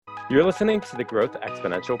You're listening to the Growth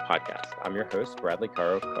Exponential podcast. I'm your host, Bradley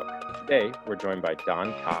Caro Cook. Today, we're joined by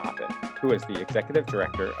Don Coffin, who is the Executive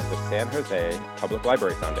Director of the San Jose Public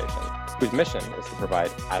Library Foundation, whose mission is to provide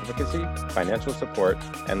advocacy, financial support,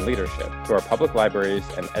 and leadership to our public libraries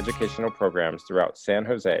and educational programs throughout San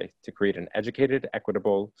Jose to create an educated,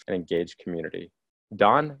 equitable, and engaged community.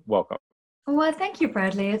 Don, welcome. Well, thank you,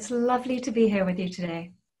 Bradley. It's lovely to be here with you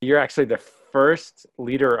today. You're actually the first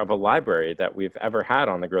leader of a library that we've ever had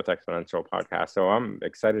on the Growth Exponential podcast. So I'm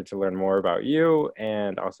excited to learn more about you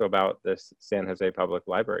and also about this San Jose Public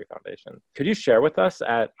Library Foundation. Could you share with us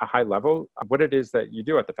at a high level what it is that you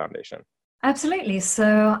do at the foundation? Absolutely.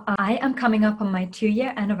 So I am coming up on my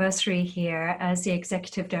 2-year anniversary here as the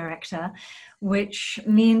executive director, which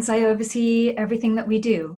means I oversee everything that we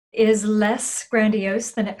do. It is less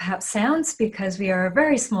grandiose than it perhaps sounds because we are a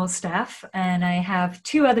very small staff and I have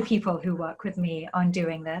 2 other people who work with me on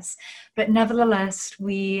doing this. But nevertheless,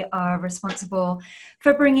 we are responsible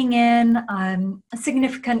for bringing in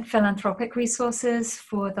significant philanthropic resources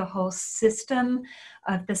for the whole system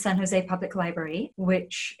of the San Jose Public Library,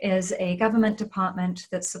 which is a government department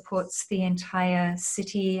that supports the entire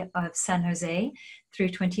city of San Jose through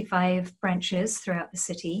 25 branches throughout the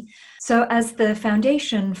city. So as the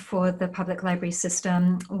foundation for the public library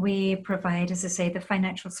system, we provide, as I say, the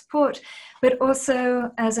financial support, but also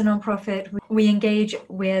as a nonprofit, we engage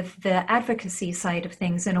with the advocacy side of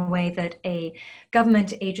things in a way that a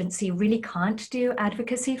government agency really can't do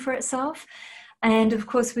advocacy for itself. And of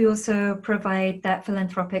course, we also provide that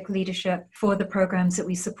philanthropic leadership for the programs that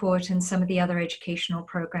we support and some of the other educational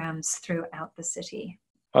programs throughout the city.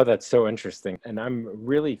 Oh, that's so interesting. And I'm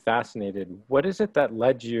really fascinated. What is it that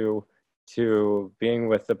led you to being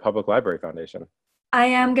with the Public Library Foundation? I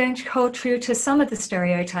am going to hold true to some of the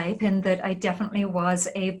stereotype in that I definitely was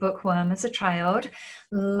a bookworm as a child,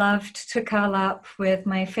 loved to curl up with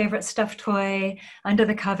my favorite stuffed toy under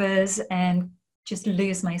the covers and just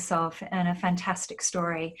lose myself in a fantastic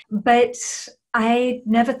story. But I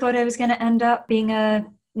never thought I was going to end up being a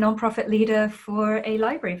nonprofit leader for a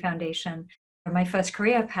library foundation. My first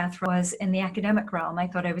career path was in the academic realm. I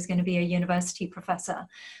thought I was going to be a university professor.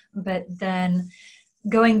 But then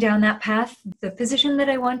going down that path, the position that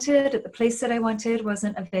I wanted at the place that I wanted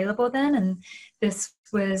wasn't available then. And this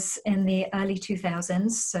was in the early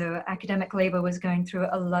 2000s. So academic labor was going through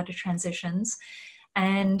a lot of transitions.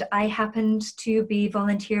 And I happened to be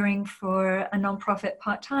volunteering for a nonprofit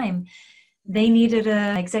part-time. They needed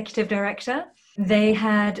an executive director. They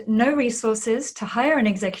had no resources to hire an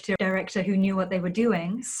executive director who knew what they were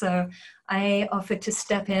doing. So I offered to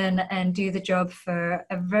step in and do the job for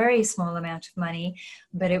a very small amount of money,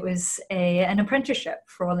 but it was an apprenticeship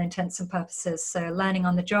for all intents and purposes. So learning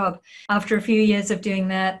on the job. After a few years of doing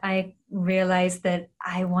that, I realized that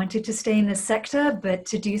I wanted to stay in this sector, but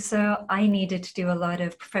to do so, I needed to do a lot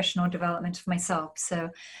of professional development of myself. So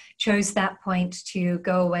chose that point to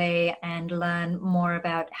go away and learn more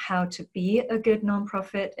about how to be a good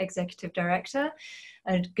nonprofit executive director,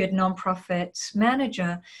 a good nonprofit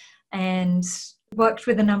manager, and worked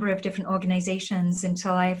with a number of different organizations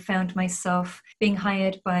until I found myself being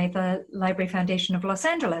hired by the Library Foundation of Los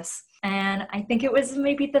Angeles. And I think it was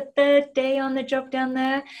maybe the 3rd day on the job down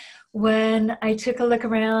there when I took a look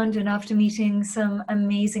around, and after meeting some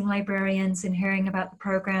amazing librarians and hearing about the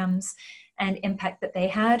programs and impact that they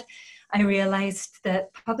had, I realized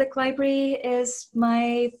that public library is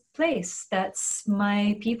my place. That's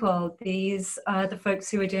my people. These are the folks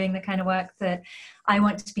who are doing the kind of work that I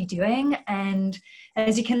want to be doing. And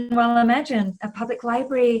as you can well imagine, a public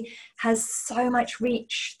library has so much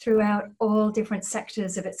reach throughout all different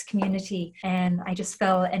sectors of its community. And I just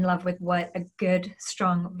fell in love with what a good,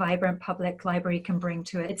 strong, vibrant public library can bring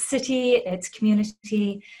to its city, its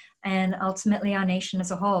community, and ultimately our nation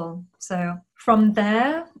as a whole. So from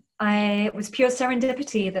there, it was pure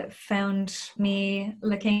serendipity that found me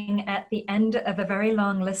looking at the end of a very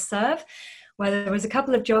long listserv where there was a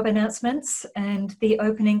couple of job announcements, and the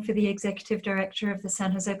opening for the executive director of the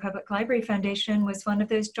San Jose Public Library Foundation was one of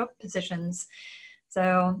those job positions.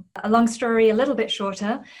 So a long story, a little bit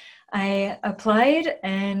shorter, I applied,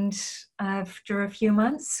 and after a few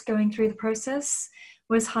months going through the process,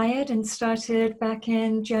 was hired and started back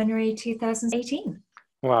in January 2018.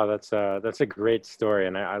 Wow, that's a great story.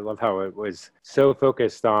 And I love how it was so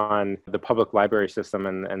focused on the public library system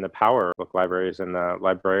and the power of public libraries and the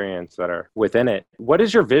librarians that are within it. What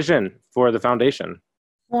is your vision for the foundation?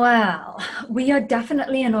 Well, we are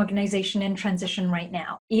definitely an organization in transition right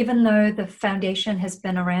now. Even though the foundation has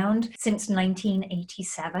been around since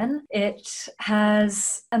 1987, it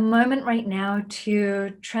has a moment right now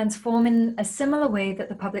to transform in a similar way that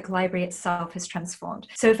the public library itself has transformed.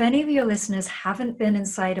 So if any of your listeners haven't been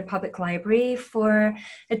inside a public library for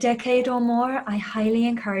a decade or more, I highly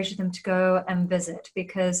encourage them to go and visit,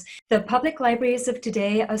 because the public libraries of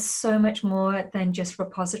today are so much more than just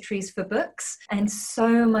repositories for books, and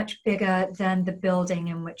so much bigger than the building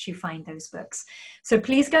in which you find those books. So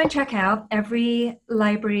please go and check out. Every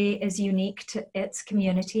library is unique to its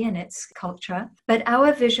community and its culture. But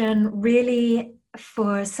our vision really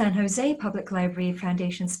for San Jose Public Library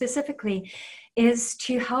Foundation specifically is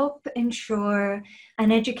to help ensure an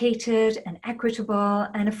educated and equitable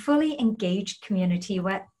and a fully engaged community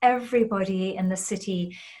where everybody in the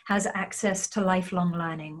city has access to lifelong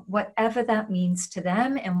learning, whatever that means to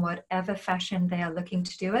them in whatever fashion they are looking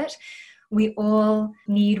to do it. We all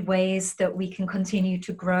need ways that we can continue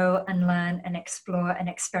to grow and learn and explore and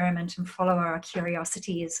experiment and follow our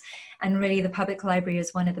curiosities. And really, the public library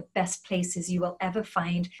is one of the best places you will ever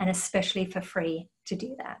find, and especially for free, to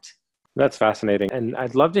do that. That's fascinating. And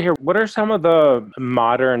I'd love to hear, what are some of the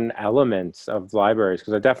modern elements of libraries?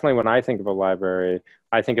 Because definitely when I think of a library,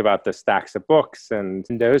 I think about the stacks of books and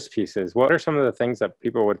those pieces. What are some of the things that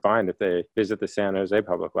people would find if they visit the San Jose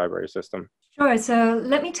Public Library system? Sure. So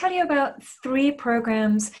let me tell you about 3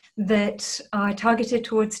 programs that are targeted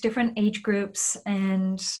towards different age groups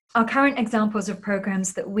and are current examples of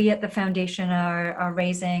programs that we at the foundation are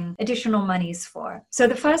raising additional monies for. So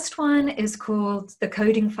the first one is called the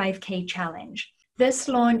Coding 5K Challenge. This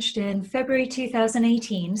launched in February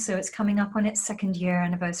 2018, so it's coming up on its 2nd year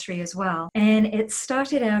anniversary as well. And it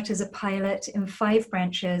started out as a pilot in 5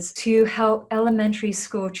 branches to help elementary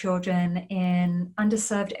school children in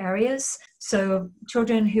underserved areas. So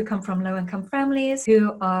children who come from low-income families,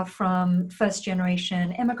 who are from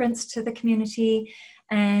first-generation immigrants to the community,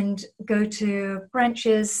 and go to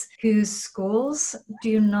branches whose schools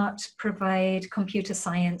do not provide computer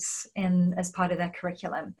science as part of their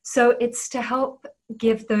curriculum. So it's to help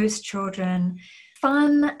give those children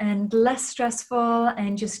fun and less stressful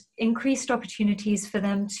and just increased opportunities for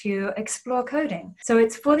them to explore coding. So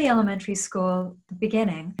it's for the elementary school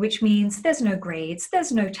beginning, which means there's no grades,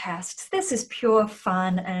 there's no tests. This is pure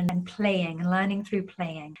fun and playing, learning through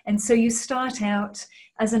playing. And so you start out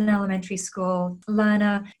as an elementary school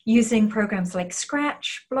learner using programs like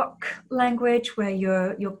Scratch, block language, where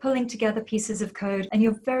you're pulling together pieces of code, and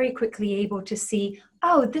you're very quickly able to see,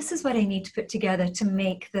 oh, this is what I need to put together to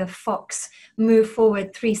make the fox move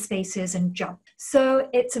forward 3 spaces and jump. So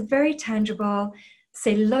it's a very tangible,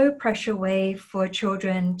 say, low pressure way for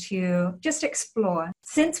children to just explore.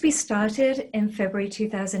 Since we started in February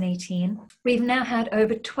 2018, we've now had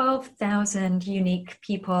over 12,000 unique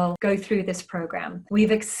people go through this program.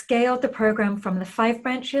 We've scaled the program from the 5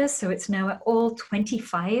 branches, so it's now at all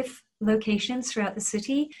 25 locations throughout the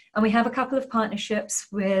city. And we have a couple of partnerships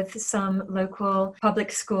with some local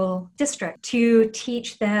public school districts to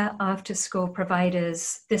teach their after-school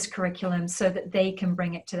providers this curriculum so that they can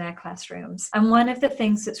bring it to their classrooms. And one of the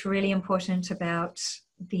things that's really important about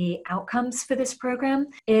the outcomes for this program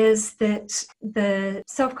is that the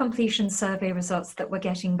self-completion survey results that we're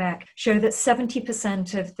getting back show that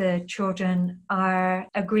 70% of the children are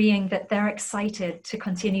agreeing that they're excited to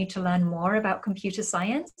continue to learn more about computer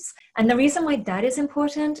science. And the reason why that is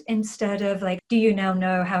important, instead of like, do you now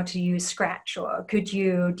know how to use Scratch, or could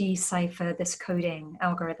you decipher this coding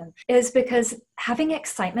algorithm, is because having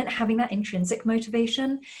excitement, having that intrinsic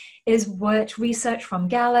motivation is what research from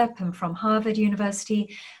Gallup and from Harvard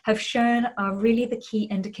University have shown are really the key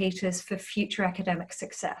indicators for future academic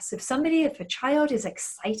success. If a child is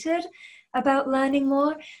excited about learning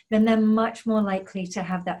more, then they're much more likely to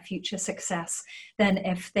have that future success than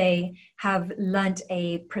if they have learned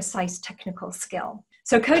a precise technical skill.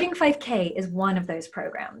 So Coding 5K is one of those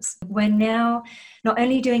programs. We're now not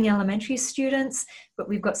only doing elementary students, but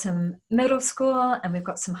we've got some middle school and we've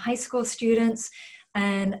got some high school students.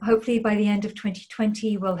 And hopefully by the end of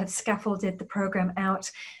 2020, we'll have scaffolded the program out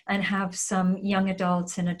and have some young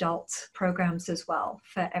adults and adult programs as well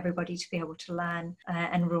for everybody to be able to learn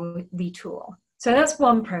and retool. So that's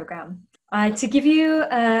one program. To give you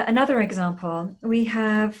another example, we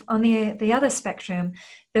have on the other spectrum,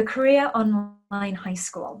 the Career Online High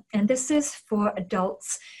School. And this is for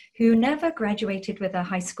adults who never graduated with a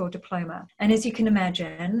high school diploma. And as you can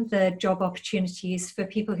imagine, the job opportunities for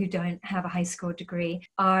people who don't have a high school degree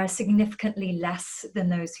are significantly less than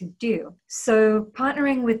those who do. So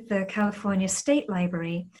partnering with the California State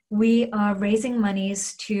Library, we are raising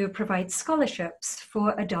monies to provide scholarships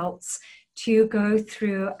for adults to go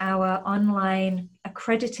through our online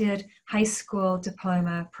accredited high school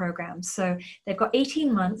diploma program. So they've got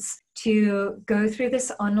 18 months to go through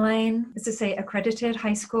this online, as I say, accredited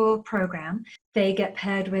high school program. They get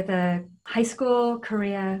paired with a high school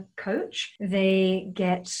career coach. They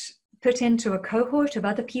get put into a cohort of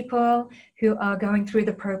other people who are going through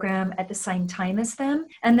the program at the same time as them.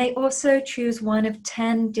 And they also choose one of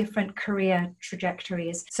 10 different career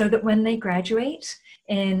trajectories so that when they graduate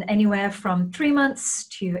in anywhere from 3 months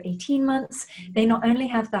to 18 months, they not only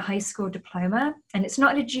have the high school diploma, and it's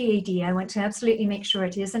not a GAD, I want to absolutely make sure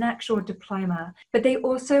it is an actual diploma, but they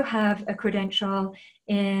also have a credential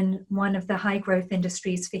in one of the high growth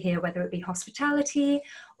industries for here, whether it be hospitality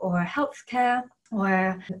or healthcare,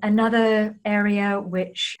 or another area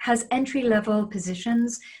which has entry-level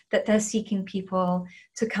positions that they're seeking people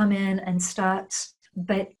to come in and start.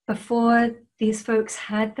 But before these folks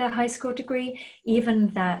had their high school degree, even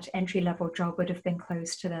that entry-level job would have been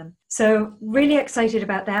closed to them. So really excited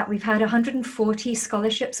about that. We've had 140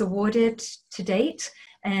 scholarships awarded to date,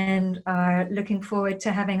 and are looking forward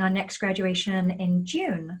to having our next graduation in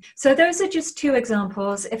June. So those are just two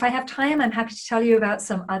examples. If I have time, I'm happy to tell you about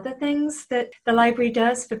some other things that the library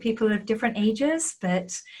does for people of different ages,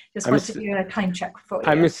 but just want to do a time check for you.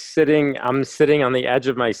 I'm sitting on the edge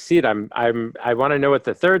of my seat. I want to know what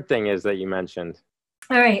the third thing is that you mentioned.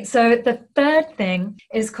 All right, so the third thing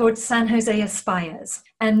is called San Jose Aspires,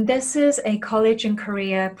 and this is a college and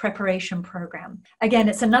career preparation program. Again,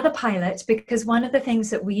 it's another pilot because one of the things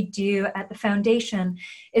that we do at the foundation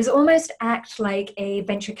is almost act like a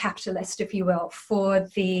venture capitalist, if you will, for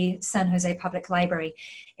the San Jose Public Library,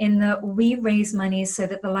 in that we raise money so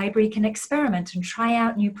that the library can experiment and try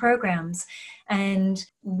out new programs. And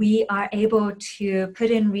we are able to put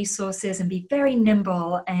in resources and be very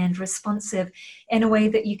nimble and responsive in a way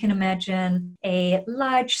that you can imagine a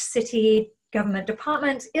large city government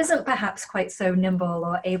department isn't perhaps quite so nimble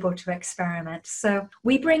or able to experiment. So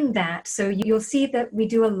we bring that. So you'll see that we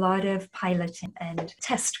do a lot of piloting and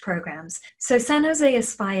test programs. So San Jose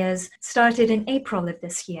Aspires started in April of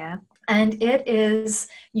this year. And it is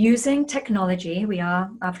using technology. We are,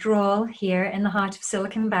 after all, here in the heart of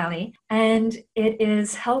Silicon Valley. And it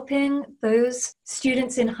is helping those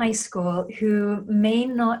students in high school who may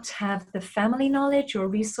not have the family knowledge or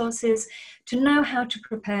resources to know how to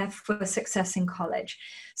prepare for success in college.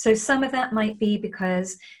 So some of that might be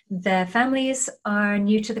because their families are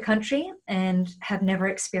new to the country and have never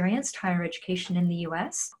experienced higher education in the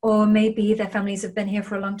US, or maybe their families have been here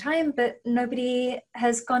for a long time, but nobody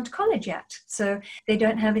has gone to college yet. So they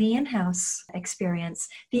don't have any in-house experience.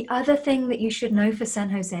 The other thing that you should know for San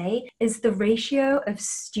Jose is the ratio of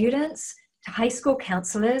students to high school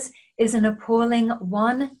counselors is an appalling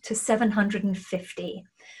 1 to 750.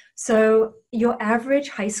 So your average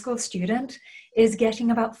high school student is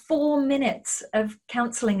getting about 4 minutes of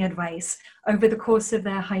counseling advice over the course of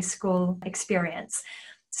their high school experience.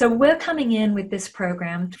 So we're coming in with this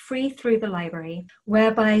program free through the library,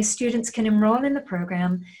 whereby students can enroll in the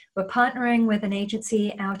program. We're partnering with an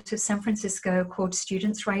agency out of San Francisco called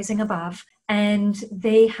Students Rising Above, and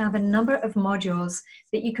they have a number of modules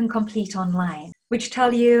that you can complete online, which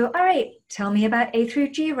tell you, all right, tell me about A through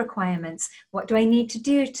G requirements. What do I need to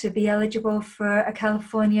do to be eligible for a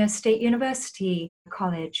California State University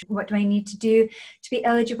college? What do I need to do to be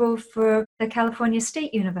eligible for the California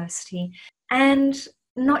State University? And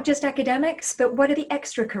not just academics, but what are the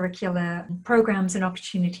extracurricular programs and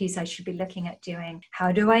opportunities I should be looking at doing?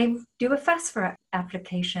 How do I do a FAFSA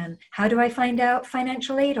application? How do I find out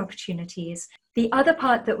financial aid opportunities? The other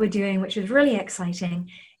part that we're doing, which is really exciting,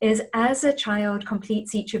 is as a child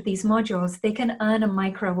completes each of these modules, they can earn a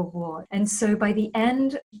micro award. And so by the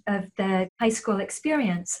end of their high school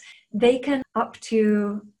experience, they can up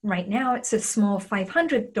to, right now, it's a small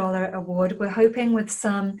 $500 award. We're hoping with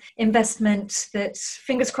some investment that,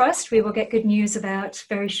 fingers crossed, we will get good news about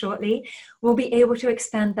very shortly, we'll be able to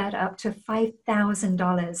expand that up to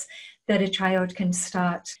 $5,000 that a child can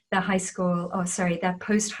start their their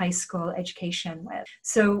post-high school education with.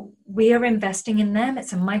 So we are investing in them.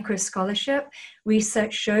 It's a micro scholarship.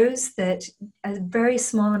 Research shows that a very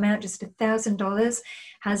small amount, just $1,000,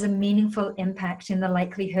 has a meaningful impact in the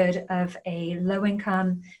likelihood of a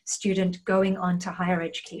low-income student going on to higher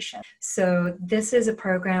education. So this is a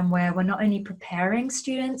program where we're not only preparing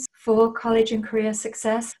students for college and career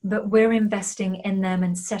success, but we're investing in them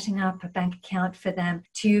and setting up a bank account for them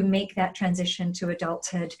to make that transition to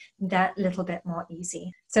adulthood that little bit more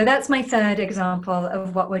easy. So that's my third example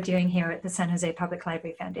of what we're doing here at the San Jose Public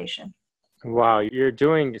Library Foundation. Wow, you're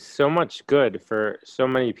doing so much good for so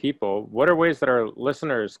many people. What are ways that our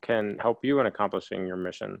listeners can help you in accomplishing your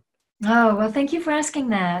mission? Oh, well, thank you for asking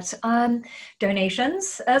that.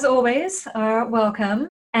 Donations, as always, are welcome.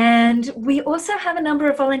 And we also have a number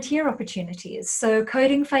of volunteer opportunities. So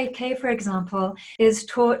Coding 5K, for example, is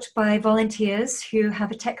taught by volunteers who have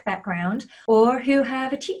a tech background or who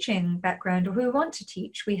have a teaching background or who want to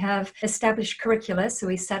teach. We have established curricula, so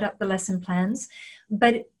we set up the lesson plans.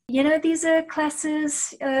 But these are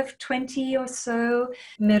classes of 20 or so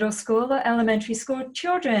middle school or elementary school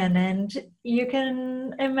children, and you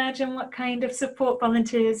can imagine what kind of support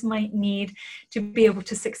volunteers might need to be able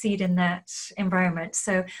to succeed in that environment.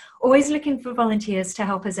 So always looking for volunteers to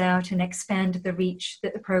help us out and expand the reach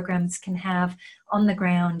that the programs can have on the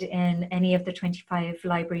ground in any of the 25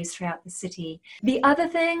 libraries throughout the city. The other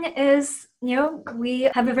thing is, we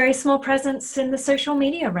have a very small presence in the social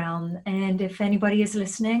media realm. And if anybody is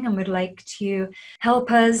listening and would like to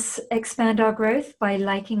help us expand our growth by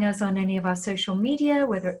liking us on any of our social media,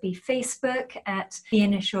 whether it be Facebook at the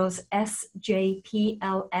initials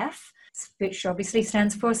SJPLF, which obviously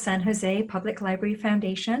stands for San Jose Public Library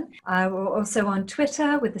Foundation. We're also on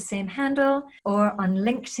Twitter with the same handle, or on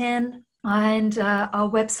LinkedIn. And our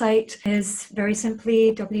website is very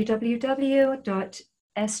simply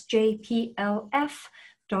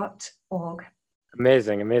www.sjplf.org.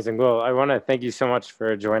 Amazing. Well, I want to thank you so much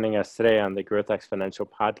for joining us today on the Growth Exponential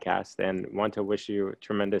podcast, and want to wish you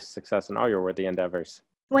tremendous success in all your worthy endeavors.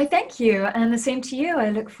 Why, thank you. And the same to you. I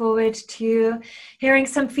look forward to hearing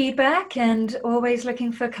some feedback and always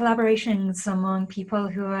looking for collaborations among people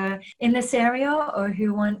who are in this area or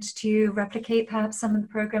who want to replicate perhaps some of the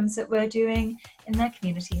programs that we're doing in their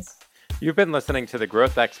communities. You've been listening to the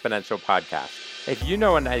Growth Exponential podcast. If you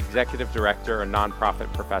know an executive director or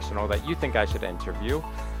nonprofit professional that you think I should interview,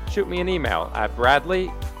 shoot me an email at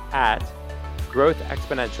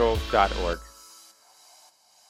bradley@growthexponential.org.